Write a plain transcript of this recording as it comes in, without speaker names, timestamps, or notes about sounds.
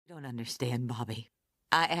Don't understand, Bobby.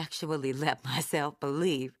 I actually let myself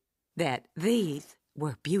believe that these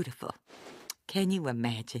were beautiful. Can you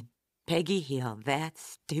imagine Peggy Hill that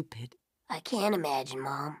stupid? I can't imagine,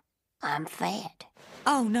 Mom. I'm fat.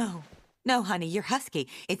 Oh, no. No, honey, you're husky.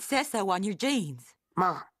 It says so on your jeans.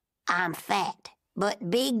 Mom, I'm fat, but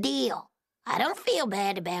big deal. I don't feel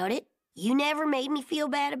bad about it. You never made me feel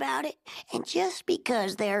bad about it. And just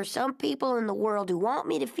because there are some people in the world who want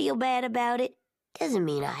me to feel bad about it, doesn't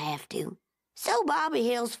mean I have to. So Bobby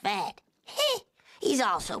Hill's fat. He's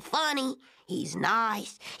also funny. He's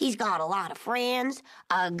nice. He's got a lot of friends,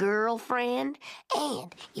 a girlfriend.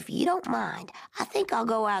 And if you don't mind, I think I'll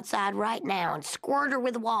go outside right now and squirt her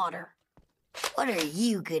with water. What are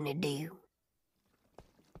you gonna do?